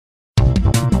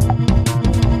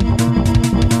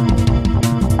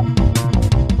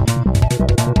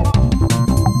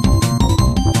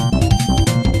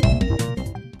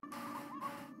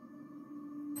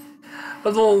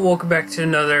Hello, welcome back to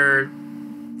another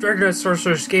Dragon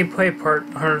Sorceress gameplay part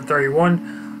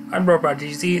 131. I'm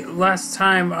RobotGz. Last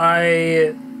time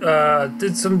I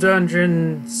did some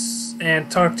dungeons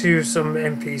and talked to some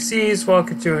NPCs while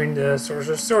continuing the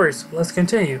Sorceress story, so let's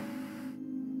continue.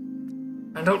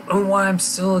 I don't know why I'm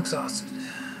still exhausted.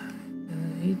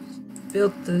 He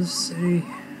built this city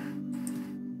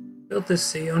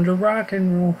under rock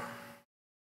and roll.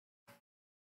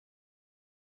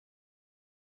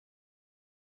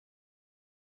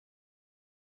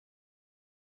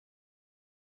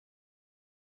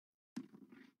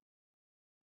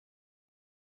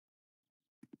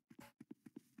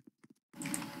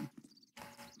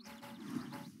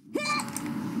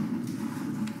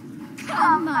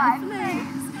 Come, my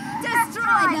flames!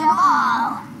 Destroy them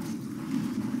all!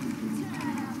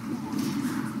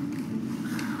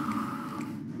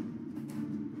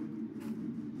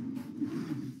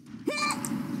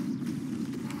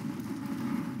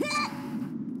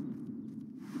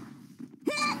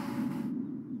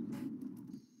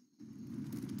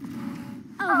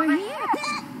 Over here!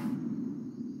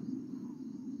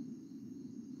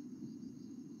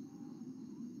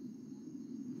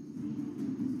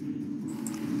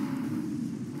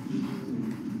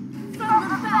 From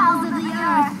the bowels of the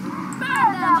earth,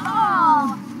 burn them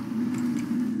all!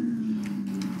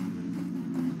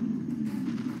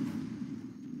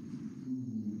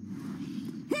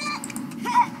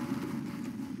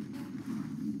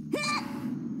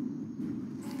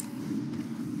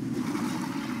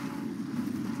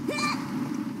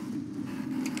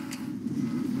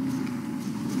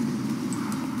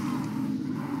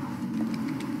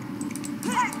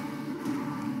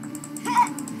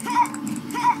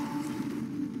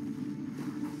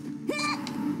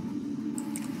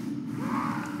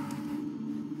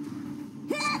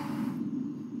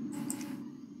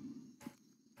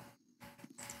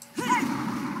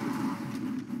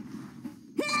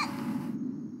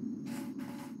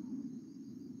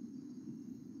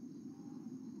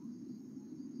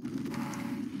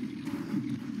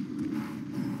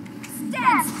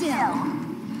 Stand still!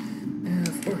 Yeah,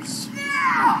 of course.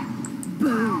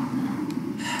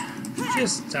 Boom!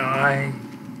 Just die.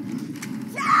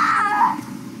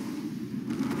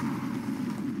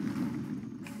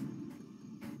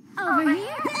 Over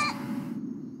here!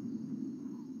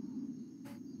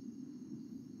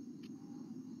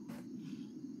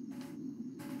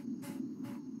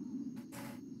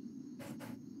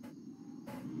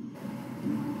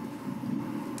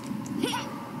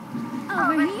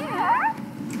 Over here!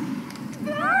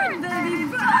 Burn, baby,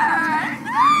 burn!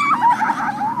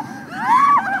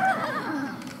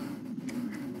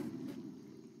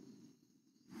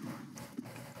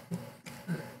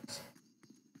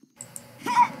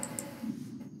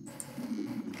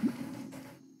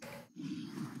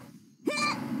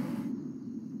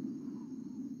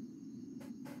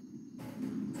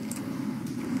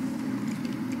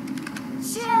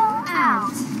 Chill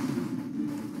out!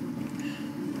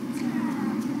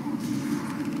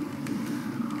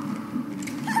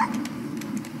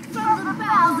 From the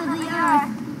bowels of the earth,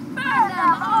 burn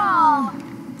them all!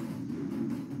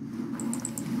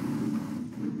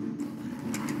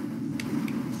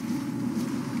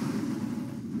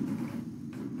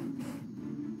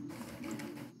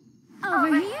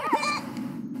 Over here!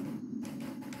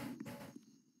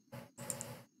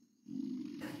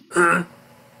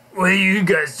 What are you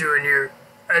guys doing here?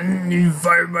 I didn't even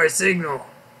fire my signal.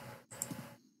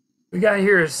 We got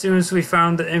here as soon as we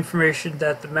found the information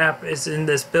that the map is in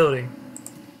this building.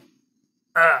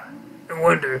 Ah, no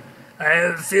wonder. I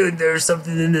have a feeling there's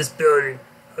something in this building.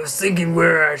 I was thinking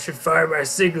where I should fire my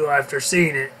signal after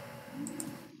seeing it.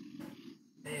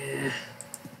 Yeah.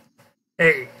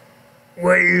 Hey,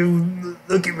 why you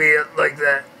look at me like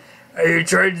that? Are you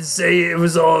trying to say it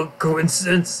was all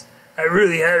coincidence? I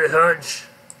really had a hunch.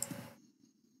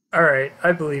 Alright,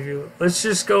 I believe you. Let's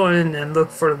just go in and look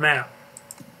for the map.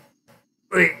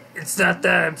 Wait, it's not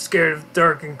that I'm scared of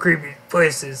dark and creepy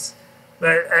places,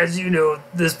 but as you know,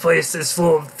 this place is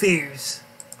full of thieves.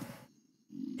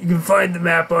 You can find the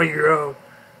map on your own.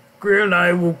 Grill and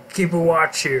I will keep a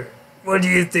watch here. What do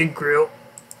you think, Grill?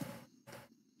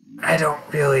 I don't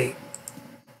really...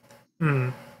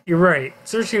 You're right.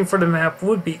 Searching for the map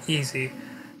would be easy.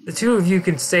 The two of you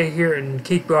can stay here and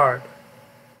keep guard.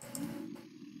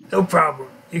 No problem.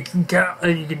 You can count.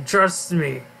 You can trust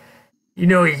me. You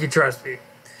know you can trust me.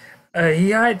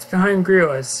 He hides behind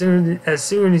Grill as soon as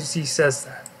he says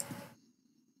that.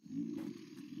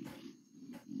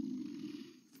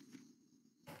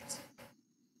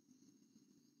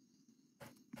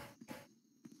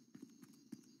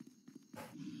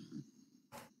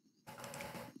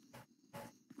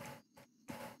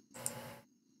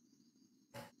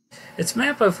 It's a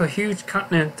map of a huge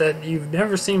continent that you've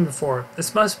never seen before.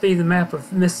 This must be the map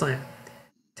of Mistland.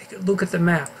 Take a look at the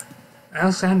map.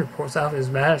 Alexander pulls out his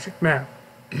magic map.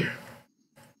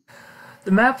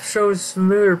 The map shows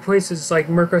familiar places like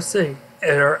Merco City,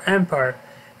 Eder Empire,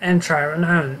 and Triron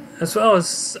Island, as well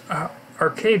as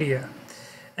Arcadia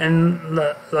and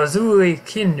Lazuli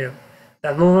Kingdom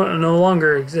that no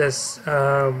longer exists.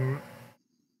 Merco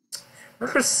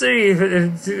City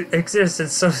exists,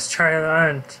 and so does Triron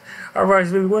Island.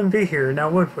 Otherwise, we wouldn't be here, now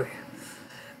would we?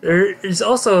 There is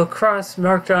also a cross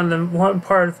marked on the one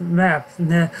part of the map,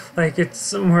 like it's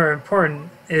somewhere important.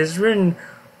 It is written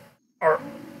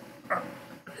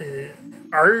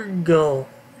Ergel?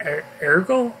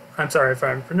 I'm sorry if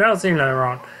I'm pronouncing that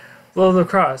wrong. Below the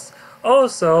cross.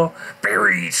 Also,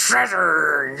 buried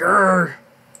treasure!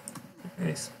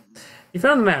 Nice. You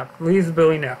found the map. Leave the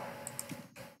building now.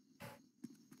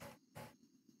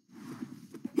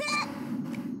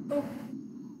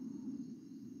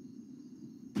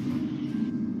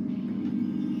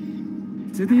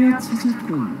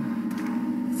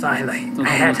 Finally, I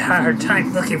had a hard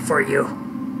time looking for you.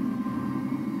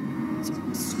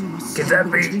 Could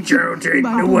that be General Jake?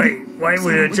 No way. Why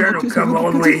would a general come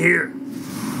all the way here?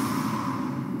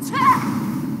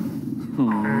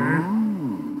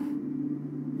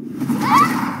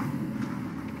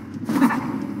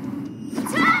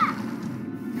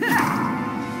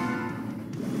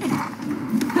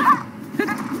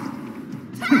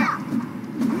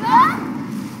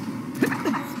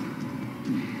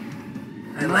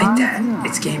 I like that.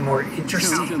 It's getting more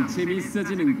interesting.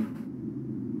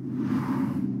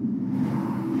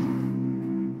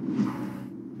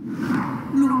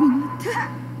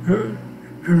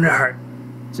 Not.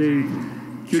 Jade,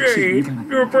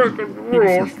 you're breaking the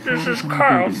rules. This is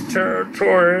Kyle's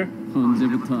territory.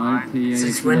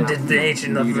 Since when did the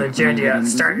Agent of Legendia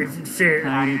start interfering?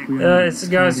 It's the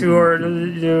guys who are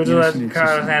to let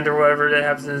Kyle handle whatever that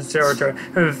happens in his territory.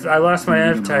 I lost my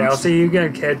appetite. I'll see you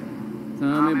again, kid. I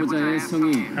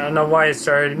don't know why it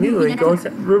started immediately. Go with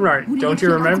Runart. Don't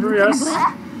you remember us?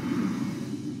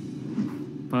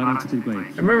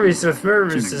 Memories of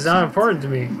murders is not important to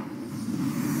me.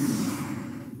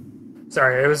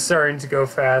 Sorry, it was starting to go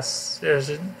fast.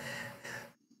 I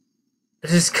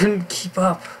just couldn't keep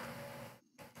up.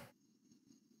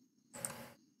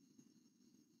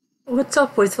 What's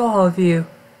up with all of you?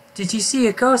 Did you see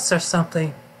a ghost or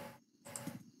something?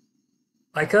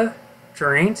 Micah?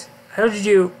 Drained? How did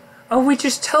you... Oh, we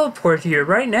just teleported here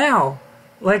right now.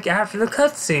 Like after the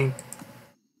cutscene.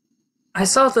 I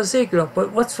saw the signal,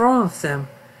 but what's wrong with them?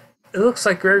 It looks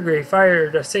like Gregory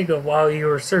fired a signal while you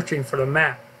were searching for the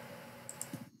map.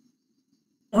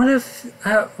 One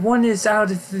is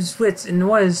out of his wits and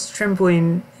one is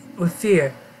trembling with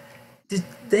fear. Did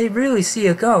they really see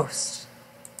a ghost?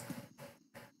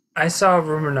 I saw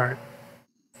Ruminart.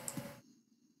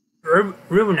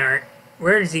 Ruminart?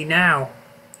 Where is he now?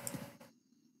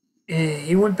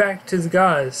 He went back to the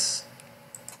gods.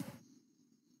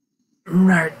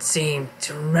 Ruminart seemed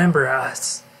to remember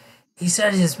us. He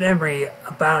said his memory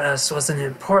about us wasn't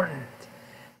important.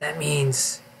 That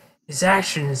means his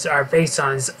actions are based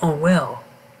on his own will.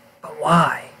 But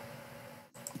why?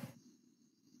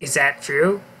 Is that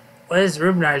true? What is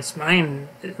Ruminart's mind?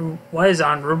 What is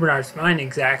on Ruminart's mind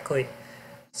exactly?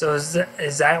 So is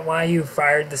that why you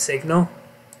fired the signal?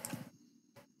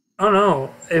 Oh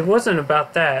no, it wasn't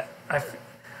about that.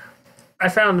 I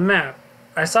found the map.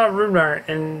 I saw Ruminart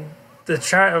and the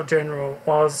Child General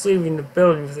while I was leaving the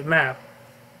building with the map.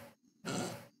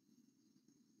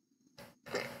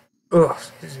 Oh,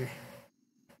 excuse me.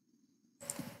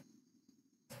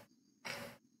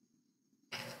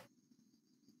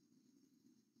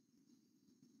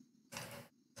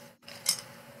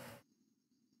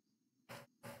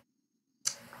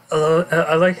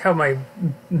 I like how my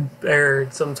bear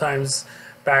sometimes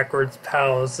backwards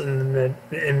pals in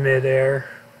midair.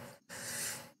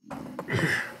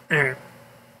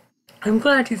 I'm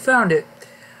glad you found it.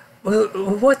 Well,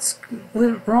 what's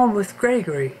wrong with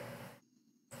Gregory?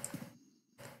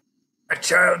 A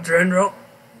child general?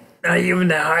 Not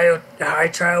even a high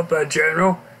child, but a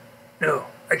general? No,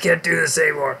 I can't do this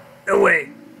anymore. No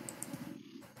way.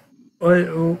 What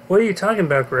are you talking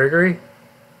about, Gregory?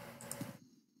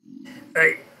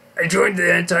 I joined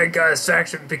the anti-goddess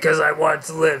faction because I wanted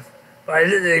to live, but I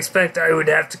didn't expect I would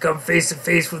have to come face to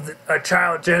face with a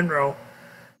child general.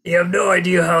 You have no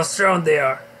idea how strong they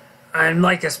are. I'm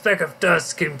like a speck of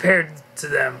dust compared to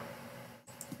them.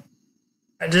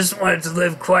 I just wanted to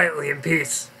live quietly in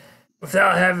peace,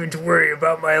 without having to worry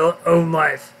about my own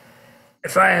life.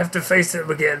 If I have to face them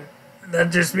again,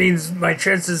 that just means my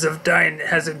chances of dying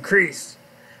has increased.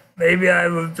 Maybe I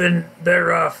would have been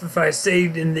better off if I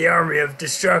stayed in the army of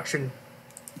destruction.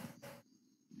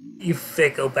 You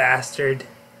fickle bastard.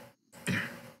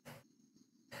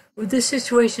 Would this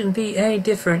situation be any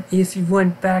different if you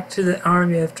went back to the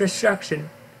army of destruction?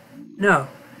 No.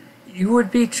 You would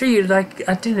be treated like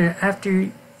a dinner after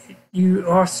you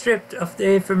are stripped of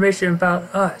the information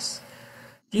about us.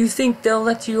 Do you think they'll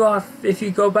let you off if you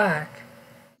go back?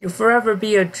 You'll forever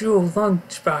be a jewel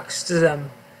lunchbox to them.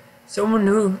 Someone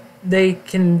who they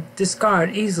can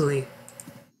discard easily.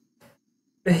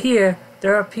 But here,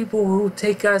 there are people who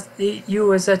take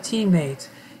you as a teammate,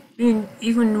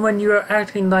 even when you are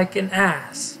acting like an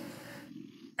ass.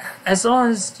 As long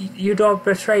as you don't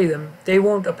betray them, they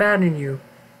won't abandon you.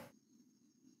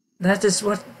 That is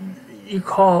what you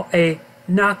call a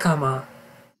nakama.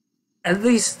 At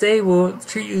least they will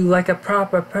treat you like a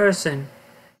proper person.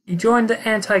 You joined the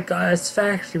anti-goddess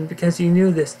faction because you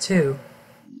knew this too.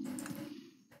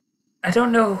 I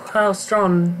don't know how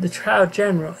strong the Trial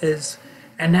General is,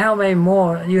 and how many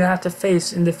more you have to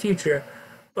face in the future,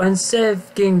 but instead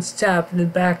of getting stabbed in the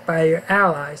back by your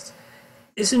allies,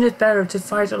 isn't it better to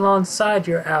fight alongside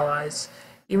your allies,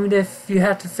 even if you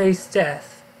have to face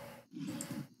death?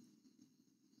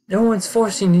 No one's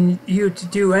forcing you to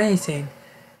do anything.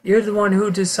 You're the one who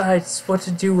decides what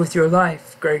to do with your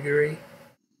life, Gregory.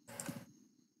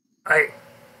 I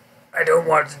don't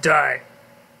want to die.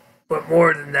 But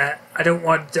more than that, I don't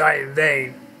want to die in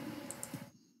vain.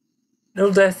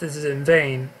 No death is in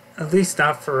vain, at least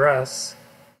not for us.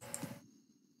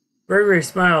 Gregory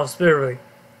smiles bitterly.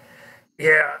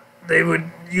 Yeah, they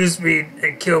would use me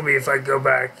and kill me if I go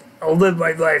back. I'll live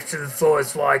my life to the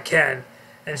fullest while I can,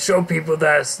 and show people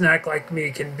that a snack like me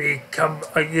can become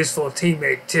a useful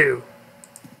teammate too.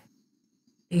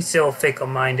 He's so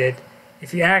fickle-minded.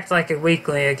 If you act like a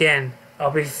weakling again, I'll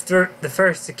be the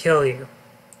first to kill you.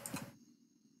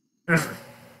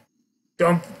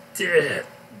 Don't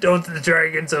the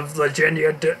dragons of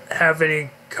Legenia have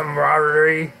any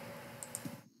camaraderie?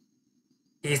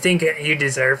 You think you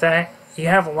deserve that? You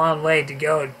have a long way to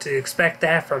go to expect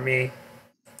that from me.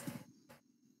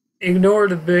 Ignore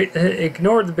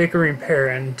the bickering pair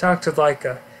and talk to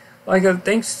Laika. Laika,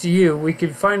 thanks to you, we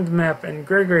can find the map, and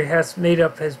Gregory has made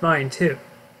up his mind too.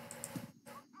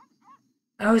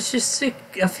 I was just sick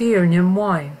of hearing him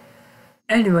whine.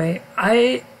 Anyway,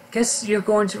 I guess you're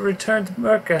going to return to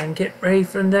Merca and get ready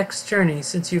for the next journey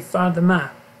since you've found the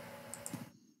map.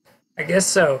 I guess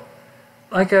so.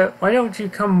 Laika, why don't you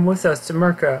come with us to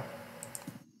Merca?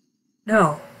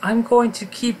 No, I'm going to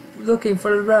keep looking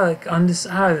for the relic on this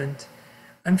island.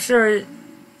 I'm sure it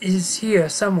is here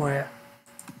somewhere.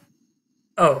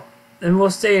 Oh, then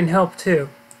we'll stay and help too.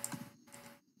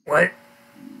 What?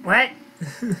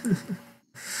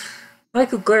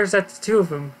 Michael glares at the two of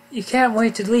them. You can't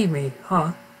wait to leave me,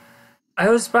 huh? I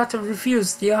was about to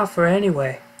refuse the offer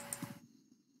anyway.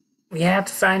 We have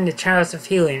to find the Chalice of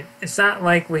Healing. It's not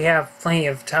like we have plenty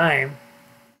of time.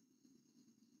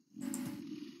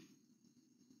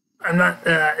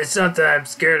 It's not that I'm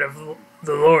scared of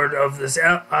the Lord of this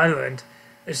island.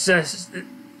 It's just,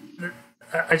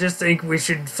 I just think we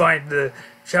should find the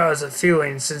Chalice of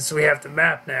Healing since we have the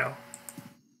map now.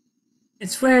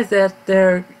 It's rare that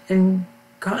they're in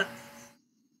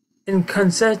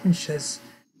consensus.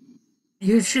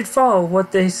 You should follow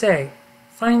what they say.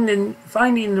 Finding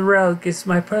the relic is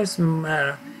my personal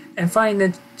matter, and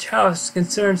finding the chalice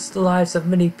concerns the lives of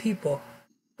many people.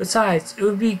 Besides, it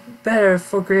would be better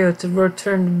for Griot to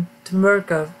return to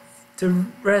Merca to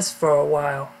rest for a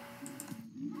while.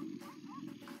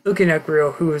 Looking at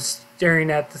Griot, who is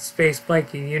staring at the space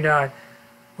blanket, you nod.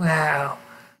 Wow.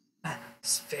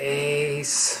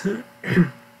 Space. What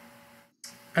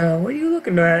are you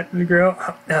looking at, Griot?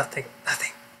 Oh, nothing.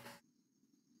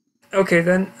 Okay,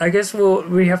 then I guess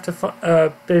we have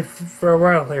to bid for a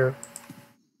while here.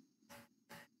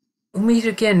 We'll meet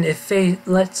again if fate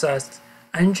lets us.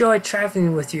 I enjoyed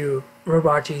traveling with you,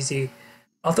 RobotGz,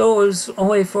 although it was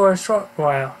only for a short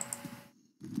while.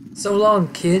 So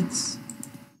long, kids.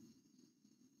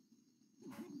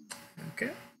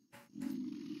 Okay.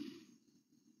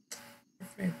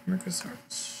 Perfect. Marcus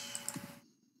Arts.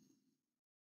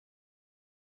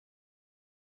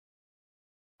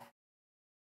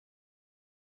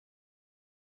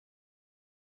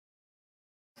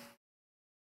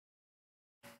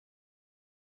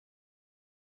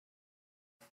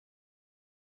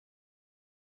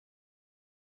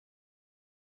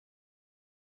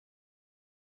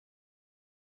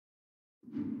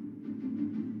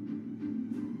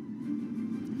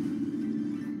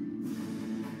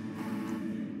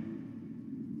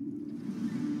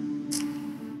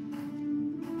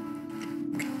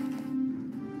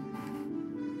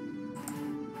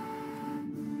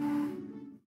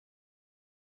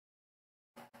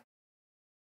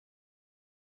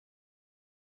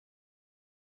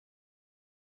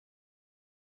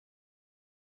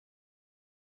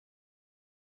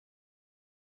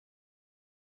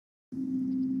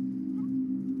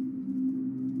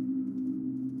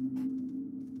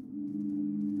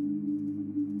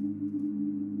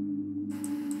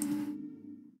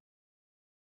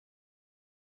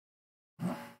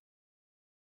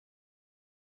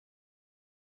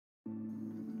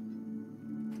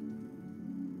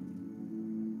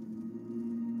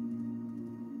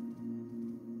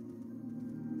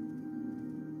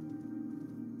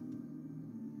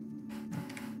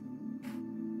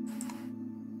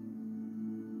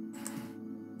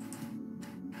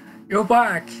 You're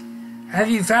back. Have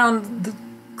you found the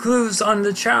clues on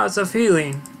the Chalice of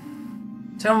Healing?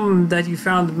 Tell them that you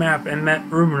found the map and met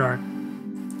Ruminart.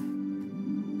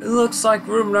 It looks like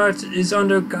Ruminart is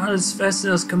under Goddess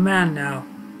Vesna's command now.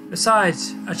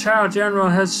 Besides, a child general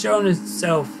has shown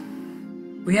itself.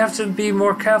 We have to be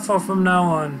more careful from now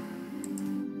on.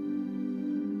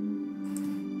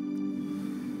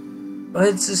 But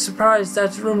it's a surprise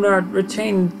that Ruminart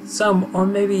retained some or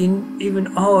maybe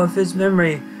even all of his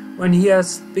memory when he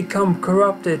has become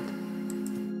corrupted.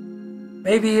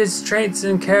 Maybe his traits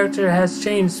and character has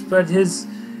changed, but his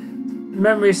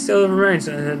memory still remains.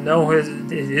 No,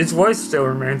 his voice still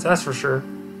remains, that's for sure.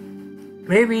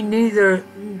 Maybe neither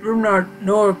Ruminart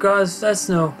nor Goddess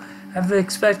Vesna have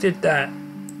expected that.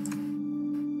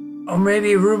 Or maybe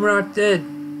Ruminart did.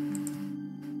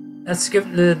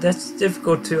 That's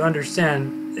difficult to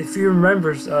understand. If he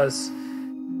remembers us,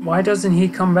 why doesn't he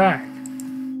come back?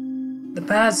 The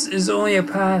past is only a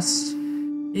past.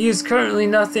 He is currently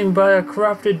nothing but a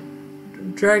corrupted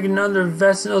dragon under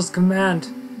Vesna's command.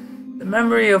 The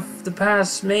memory of the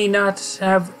past may not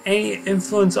have any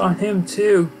influence on him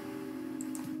too.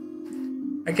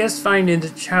 I guess finding the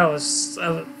Chalice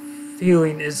of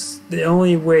Healing is the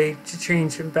only way to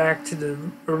change him back to the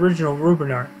original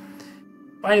Ruminart.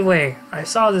 By the way, I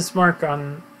saw this mark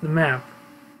on the map.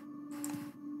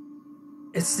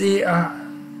 It's the,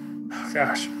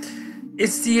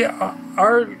 It's the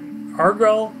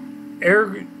Argol,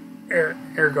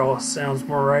 Ergol sounds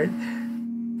more right,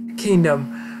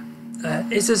 kingdom.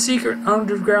 It's a secret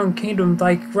underground kingdom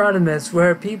like Rodimus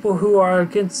where people who are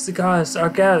against the goddess are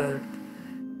gathered.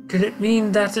 Could it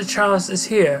mean that the Chalice is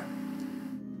here?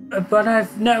 But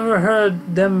I've never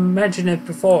heard them mention it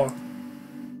before.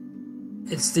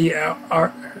 It's the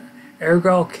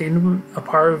Ergol Kingdom, a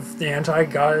part of the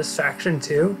anti-goddess faction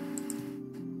too?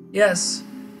 Yes,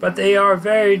 but they are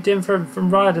very different from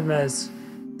Rodimus.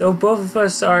 Though both of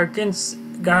us are against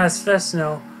Goddess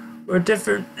Vesna, we're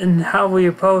different in how we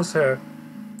oppose her.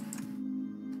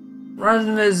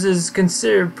 Rodimus is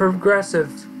considered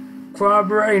progressive,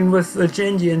 cooperating with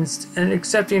Legendians and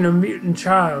accepting a mutant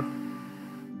child.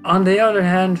 On the other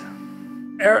hand,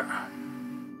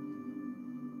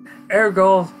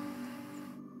 Ergol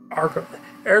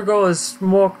is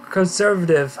more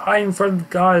conservative, hiding from the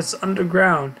goddess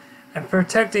underground and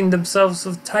protecting themselves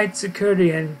with tight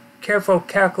security and careful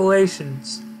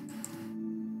calculations.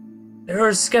 They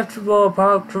were skeptical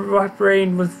about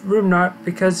cooperating with Ruminart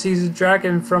because he's a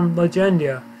dragon from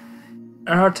Legendia,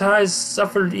 and our ties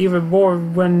suffered even more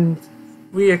when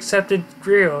we accepted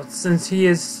Griel, since he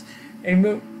is a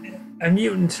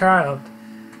mutant child.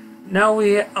 Now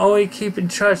we only keep in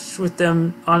touch with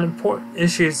them on important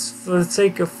issues for the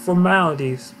sake of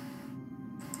formalities.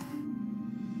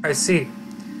 I see.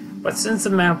 But since the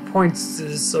map points to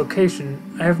this location,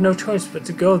 I have no choice but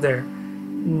to go there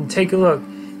and take a look.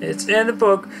 It's in the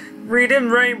book, Read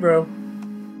in Rainbow.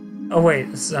 Oh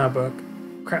wait, this is not a book.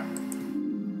 Crap.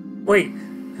 Wait.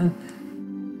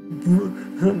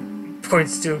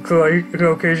 Points to a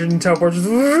location and teleports.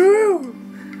 Woo!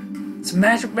 It's a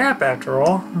magic map after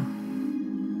all.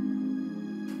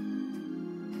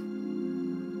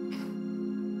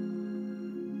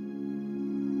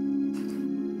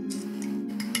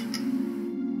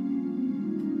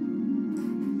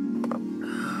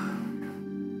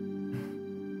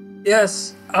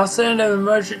 Yes, I'll send an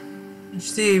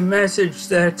emergency message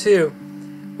there too.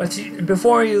 But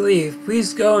before you leave,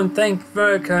 please go and thank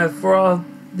Verica for all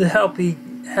the help he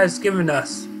has given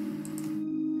us.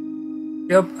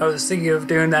 Yep, I was thinking of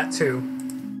doing that too.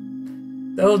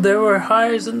 Though there were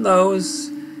highs and lows,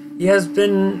 he has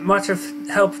been much of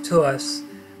help to us.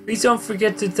 Please don't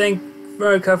forget to thank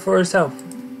Verica for his help.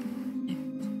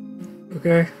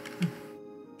 Okay?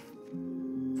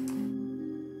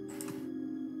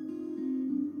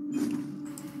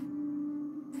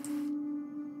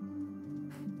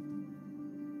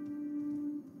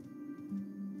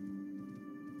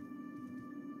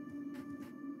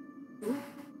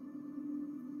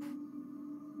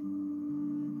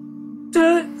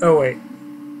 Oh wait.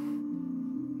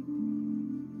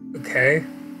 Okay.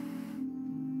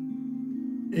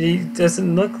 He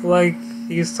doesn't look like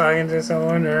he's talking to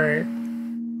someone, alright.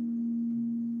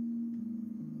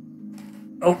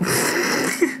 Oh.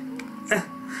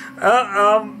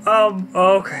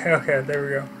 Okay, there we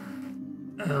go.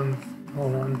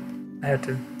 Hold on. I have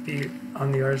to be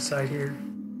on the other side here.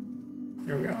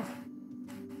 There we go.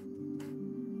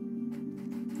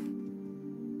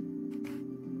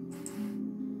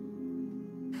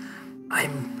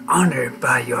 I'm honored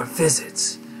by your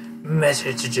visits,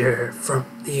 messenger from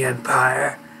the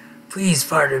Empire. Please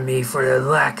pardon me for the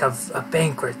lack of a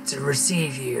banquet to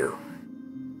receive you.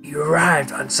 You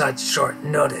arrived on such short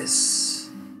notice.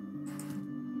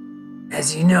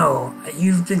 As you know,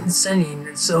 you've been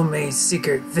sending so many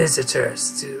secret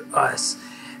visitors to us,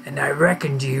 and I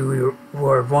reckoned you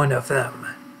were one of them.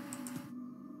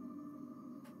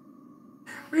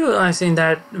 Realizing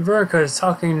that Verka is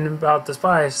talking about the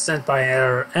spies sent by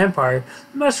our empire,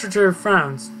 the messenger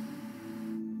frowns.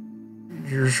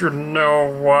 You should know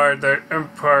why the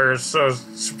Empire is so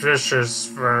suspicious,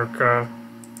 Verka.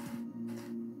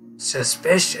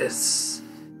 Suspicious?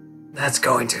 That's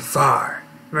going too far.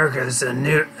 Merca is a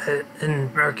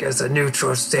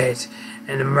neutral state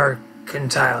and a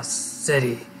mercantile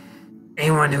city.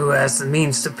 Anyone who has the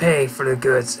means to pay for the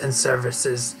goods and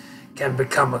services can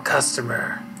become a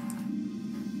customer.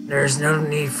 There is no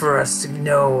need for us to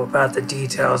know about the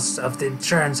details of the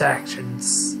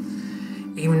transactions,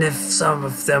 even if some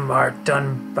of them are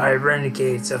done by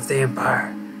renegades of the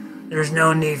Empire. There is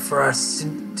no need for us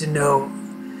to know,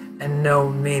 and no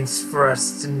means for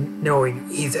us to knowing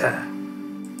either.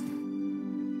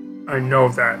 I know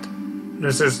that.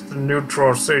 This is the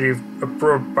neutral city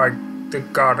approved by the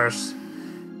goddess.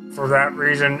 For that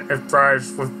reason, it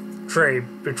thrives with trade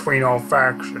between all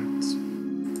factions.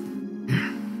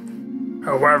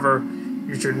 However,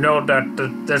 you should know that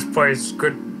this place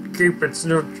could keep its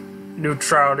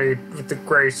neutrality with the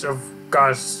grace of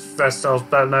Goddess Vestal's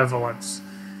benevolence.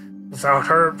 Without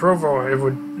her approval, it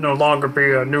would no longer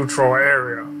be a neutral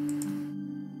area.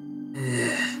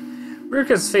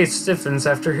 Rika's face stiffens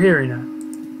after hearing it.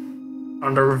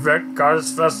 Under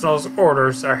Goddess Vestal's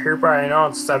orders, I hereby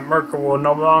announce that Merca will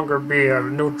no longer be a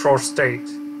neutral state.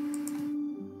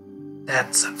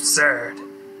 That's absurd.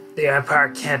 The Empire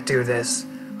can't do this.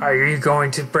 Are you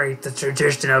going to break the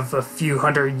tradition of a few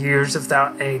hundred years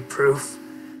without any proof?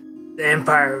 The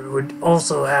Empire would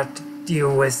also have to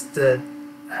deal with the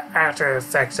after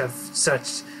effects of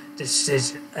such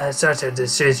a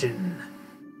decision.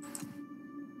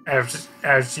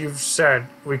 As you've said,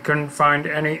 we couldn't find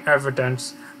any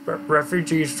evidence, but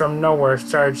refugees from nowhere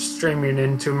started streaming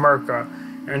into Merca,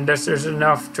 and this is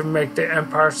enough to make the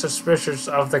Empire suspicious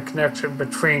of the connection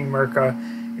between Merca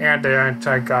and the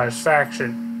anti-goddess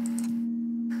faction.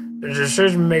 The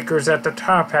decision makers at the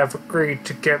top have agreed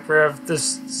to get rid of the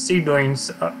seedlings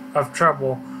of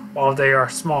trouble while they are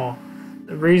small.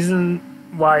 The reason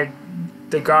why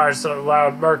the gods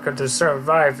allowed Merca to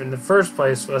survive in the first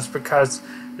place was because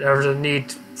there was a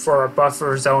need for a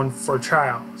buffer zone for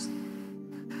trials.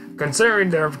 Considering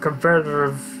their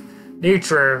competitive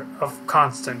nature of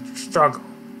constant struggle.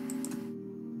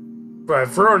 But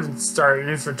if rodents start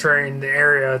infiltrating the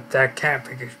area that can't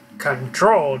be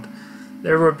controlled,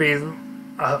 there would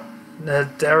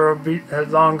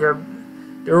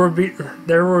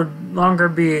longer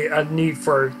be a need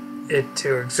for it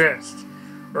to exist.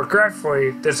 Regretfully,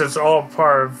 this is all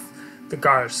part of the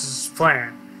goddess's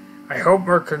plan. I hope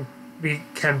Merca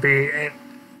can be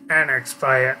annexed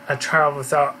by a child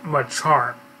without much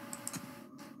harm.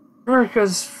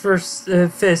 Merca's first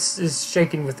fist is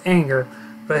shaking with anger,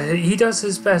 but he does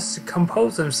his best to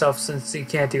compose himself since he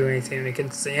can't do anything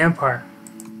against the Empire.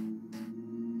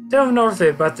 Tell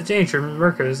Norfit about the danger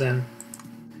Merca is in.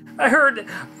 I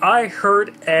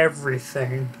heard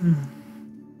everything.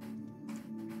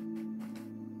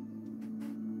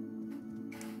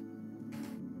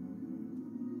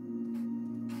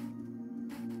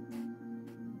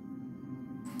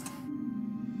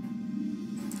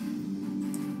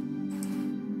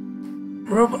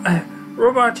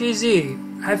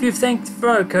 RobotGz, have you thanked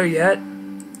Verka yet?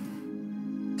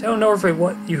 Tell Norfit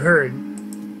what you heard.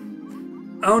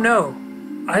 Oh no,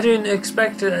 I didn't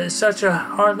expect such a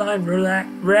hardline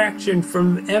reaction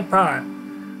from Empire.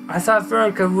 I thought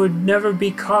Verka would never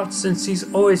be caught since he's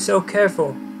always so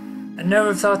careful. I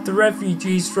never thought the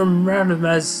refugees from around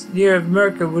as near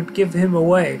Merca would give him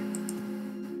away.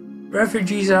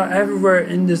 Refugees are everywhere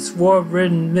in this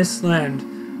war-ridden mistland,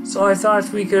 so I thought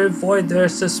we could avoid their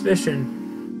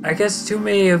suspicion. I guess too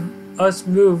many of us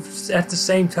moved at the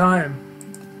same time.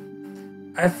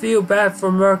 I feel bad for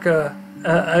Merca.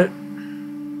 Let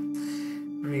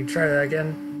me try that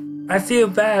again. I feel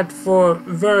bad for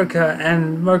Verka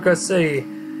and Merca City,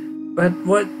 but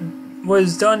what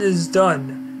was done is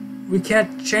done. We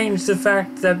can't change the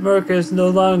fact that Merca is no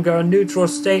longer a neutral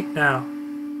state now.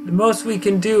 The most we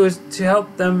can do to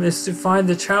help them is to find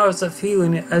the chalice of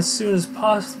healing as soon as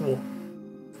possible.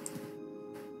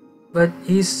 But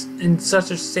he's in such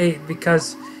a state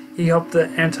because he helped the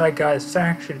anti-goddess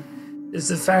faction. Is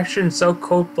the faction so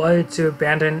cold-blooded to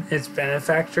abandon its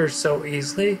benefactor so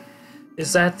easily?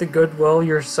 Is that the goodwill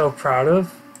you're so proud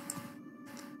of?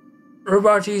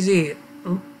 RobotGz,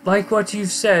 like what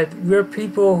you've said, we're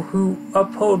people who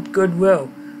uphold goodwill,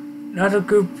 not a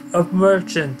group of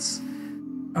merchants.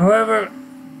 However,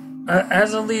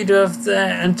 as a leader of the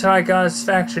anti-goddess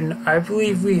faction, I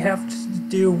believe we have to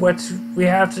do what we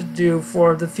have to do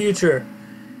for the future.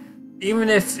 Even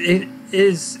if it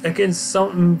is against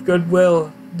some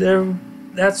goodwill,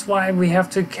 that's why we have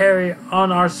to carry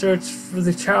on our search for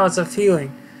the chalice of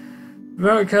healing.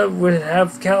 America would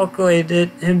have calculated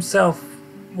himself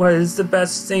what is the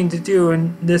best thing to do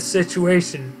in this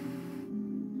situation.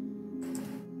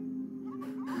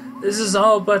 This is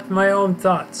all but my own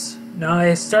thoughts. Now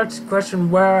I start to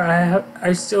question where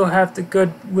I still have the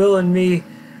goodwill in me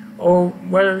or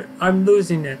whether I'm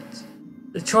losing it.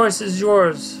 The choice is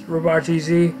yours,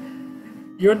 RobotGz.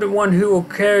 You're the one who will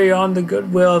carry on the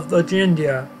goodwill of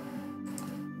Legendia.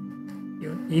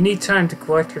 You need time to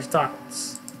collect your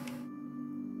thoughts.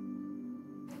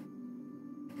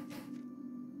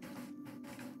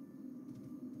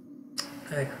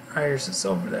 Hey, Iris is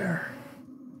over there.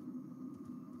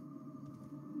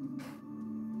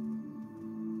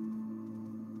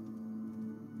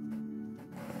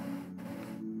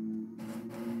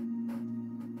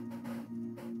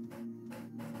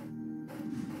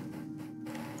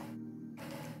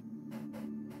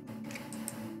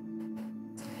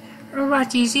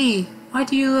 RobotGz, why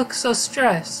do you look so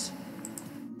stressed?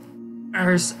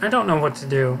 Iris, I don't know what to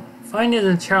do. Finding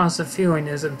the chalice of feeling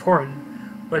is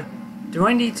important, but do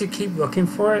I need to keep looking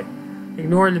for it?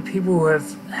 Ignore the people who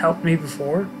have helped me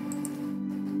before?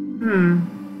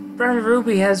 Brother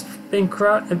Ruby has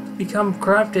become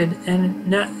corrupted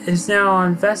and is now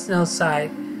on Vesnel's side.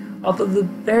 Although the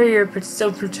barrier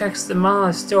still protects the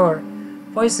monolith door,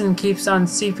 poison keeps on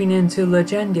seeping into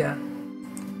Legendia.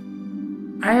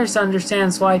 Iris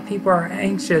understands why people are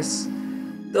anxious.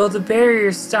 Though the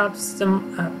barrier stops the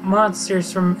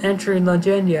monsters from entering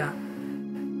Legendia,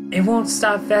 it won't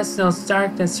stop Vesnel's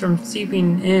darkness from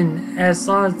seeping in as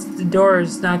long as the door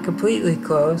is not completely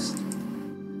closed.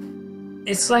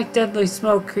 It's like deadly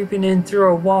smoke creeping in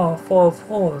through a wall full of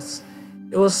holes.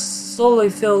 It will slowly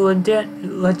fill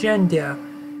Legendia,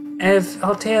 and if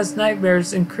Altea's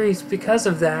nightmares increase because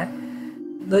of that,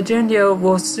 Legendia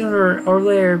will sooner or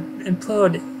later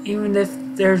implode even if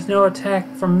there's no attack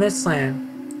from Mistland.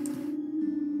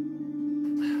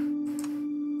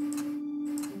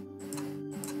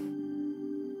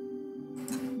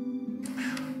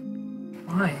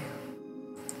 Why?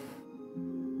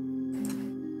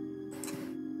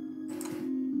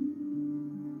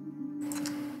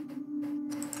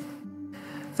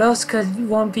 Velska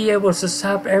won't be able to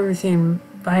stop everything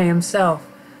by himself.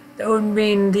 That would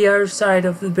mean the other side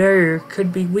of the barrier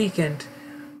could be weakened,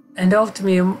 and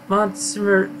ultimately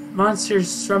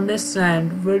monsters from this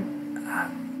land would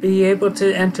be able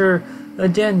to enter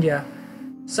Legendia.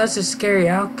 Such a scary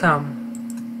outcome.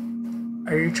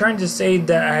 Are you trying to say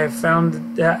that I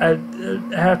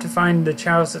have to find the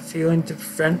chalice of feeling to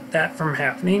prevent that from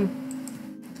happening?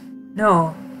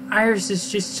 No, Iris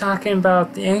is just talking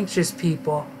about the anxious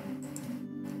people.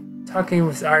 Talking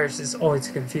with Iris is always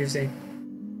confusing.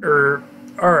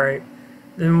 Alright.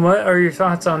 Then what are your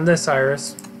thoughts on this,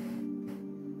 Iris?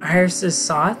 Iris's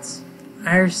thoughts?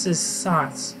 Iris's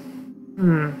thoughts.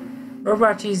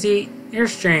 RobotGz, you're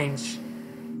strange.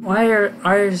 Why are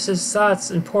Iris's thoughts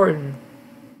important?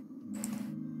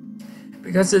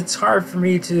 Because it's hard for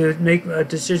me to make a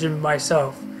decision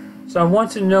myself, so I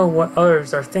want to know what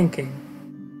others are thinking.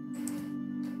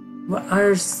 What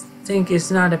others think is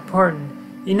not important.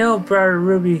 You know, Brother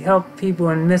Ruby helped people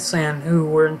in Mistland who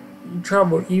were in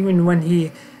trouble even when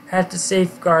he had to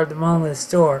safeguard the monolith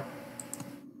door.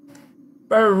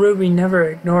 Brother Ruby never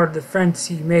ignored the friends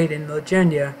he made in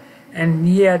Legendia, and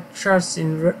he had trust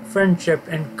in friendship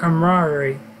and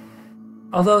camaraderie.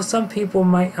 Although some people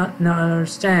might not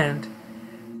understand,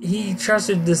 he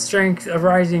trusted the strength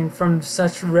arising from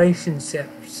such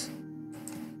relationships.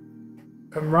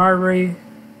 Camaraderie,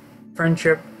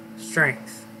 friendship, strength.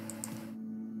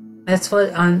 That's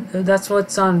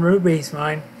what's on Ruby's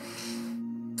mind.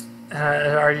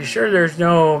 Are you sure there's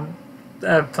no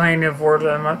plane of word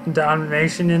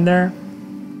domination in there?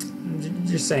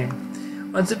 Just saying.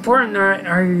 What's important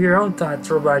are your own thoughts,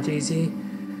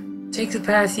 RobotGz. Take the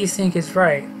path you think is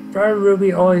right. Brother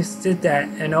Ruby always did that,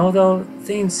 and although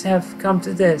things have come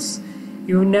to this,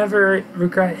 you will never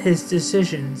regret his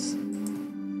decisions.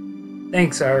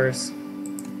 Thanks, Iris.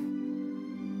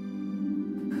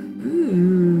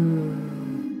 Ooh.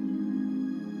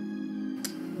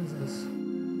 What is this?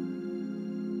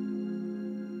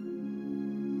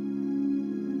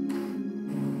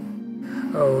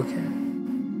 Oh, okay.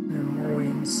 And more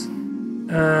wings.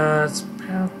 It's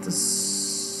about at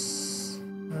this.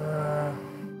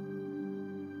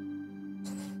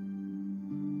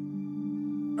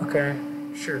 Okay,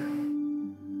 sure.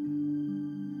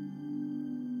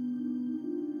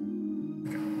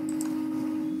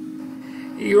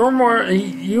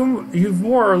 You've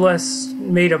more or less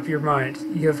made up your mind.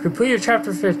 You have completed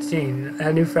chapter 15,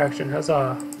 a new faction,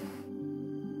 huzzah.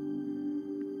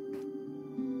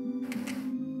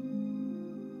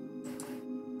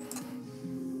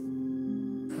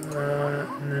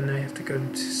 And then I have to go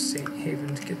to St.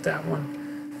 Haven to get that one.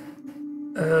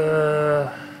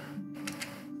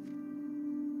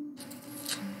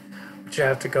 Which I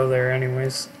have to go there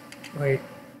anyways. Wait.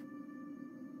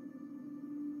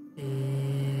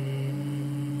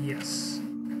 Yes.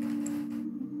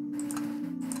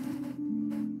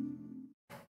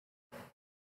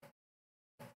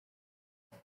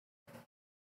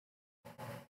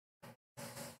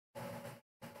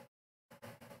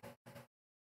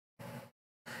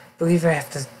 I believe I have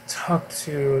to talk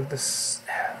to this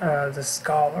the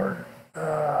scholar.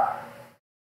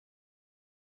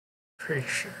 Pretty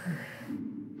sure.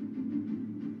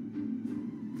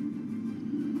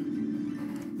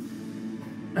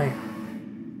 I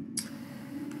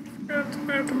forgot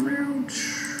about the mount.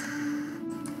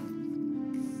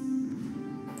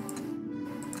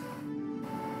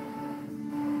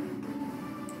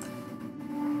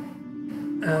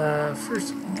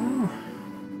 First of all,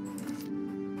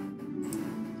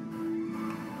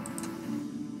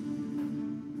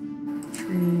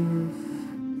 retrieve.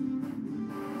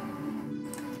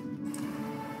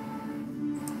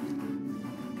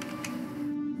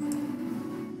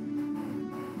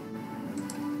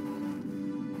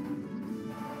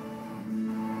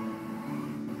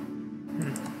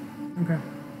 Okay.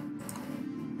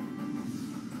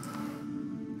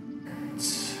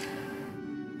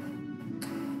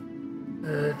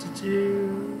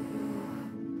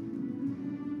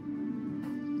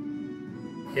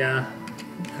 Yeah.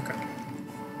 Okay.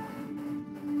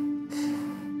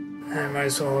 I might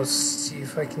as well see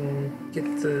if I can get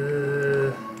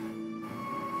the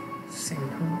thing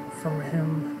from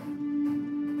him.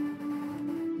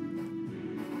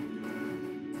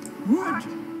 What?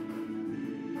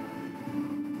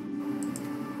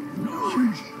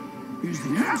 Knowledge is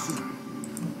the answer.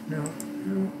 No.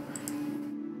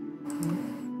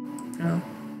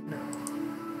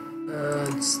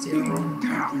 It's the other one.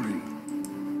 Carefully.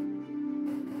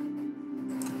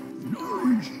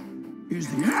 Knowledge is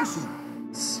the answer.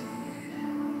 Let's see.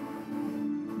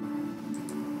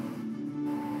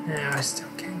 Yeah, I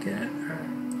still can't get it. Alright.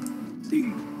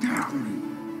 Think carefully.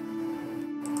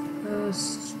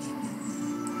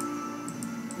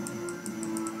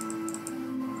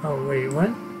 Oh, wait,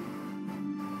 what?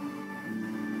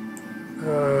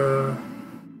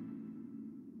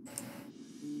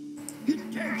 It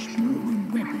takes moving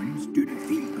weapons to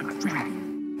defeat a dragon.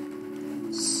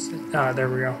 There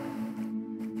we go.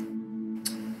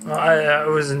 Well, I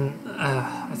wasn't.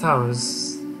 I thought it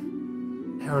was.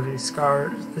 How do you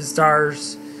scar the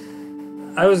stars?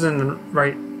 I was in the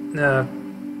right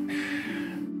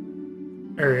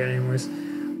area, anyways.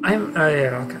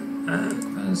 Yeah, okay.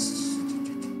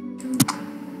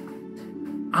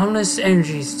 Ominous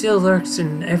energy still lurks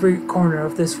in every corner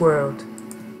of this world.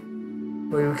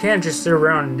 But we can't just sit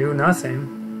around and do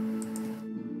nothing.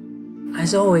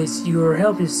 As always, your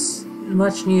help is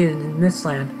much needed in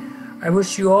Mistland. I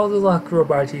wish you all the luck,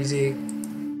 RobotGz.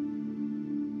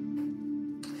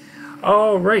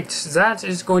 Alright, that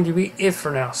is going to be it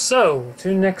for now. So,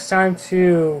 till next time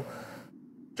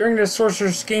during the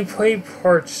Sorceress gameplay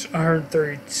part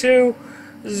 132,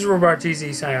 this is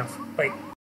RobotGz signing off. Bye.